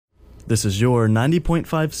This is your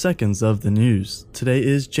 90.5 seconds of the news. Today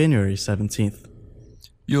is January 17th.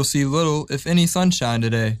 You'll see little, if any, sunshine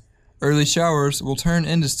today. Early showers will turn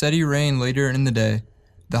into steady rain later in the day.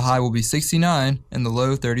 The high will be 69 and the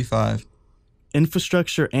low 35.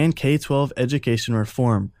 Infrastructure and K-12 education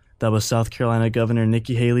reform. That was South Carolina Governor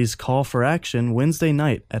Nikki Haley's call for action Wednesday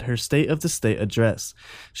night at her State of the State address.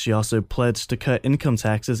 She also pledged to cut income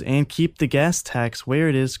taxes and keep the gas tax where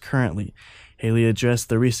it is currently. Haley addressed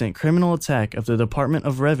the recent criminal attack of the Department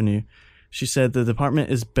of Revenue. She said the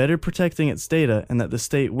department is better protecting its data and that the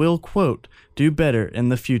state will, quote, do better in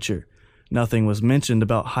the future. Nothing was mentioned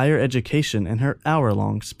about higher education in her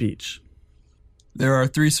hour-long speech. There are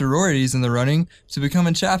 3 sororities in the running to become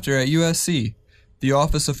a chapter at USC. The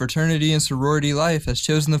Office of Fraternity and Sorority Life has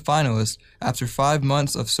chosen the finalists after 5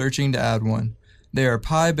 months of searching to add one. They are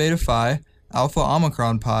Pi Beta Phi, Alpha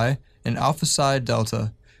Omicron Pi, and Alpha Psi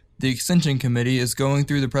Delta. The Extension Committee is going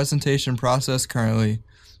through the presentation process currently.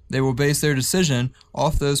 They will base their decision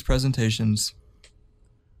off those presentations.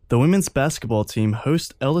 The women's basketball team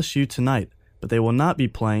hosts LSU tonight, but they will not be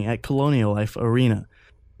playing at Colonial Life Arena.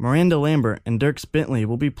 Miranda Lambert and Dierks Bentley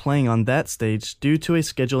will be playing on that stage due to a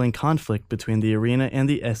scheduling conflict between the arena and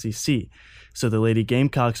the SEC, so the Lady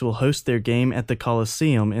Gamecocks will host their game at the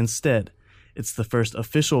Coliseum instead. It's the first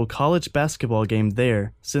official college basketball game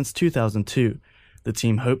there since 2002. The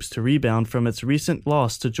team hopes to rebound from its recent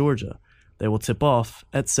loss to Georgia. They will tip off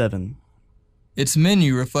at 7. Its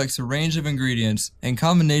menu reflects a range of ingredients and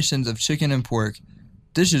combinations of chicken and pork.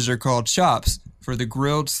 Dishes are called chops for the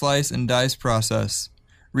grilled, slice, and dice process.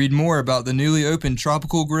 Read more about the newly opened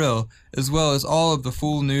Tropical Grill, as well as all of the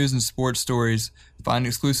full news and sports stories. Find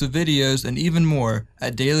exclusive videos and even more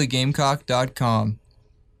at dailygamecock.com.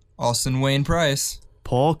 Austin Wayne Price,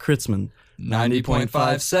 Paul Kritzman,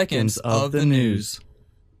 90.5 seconds of the news.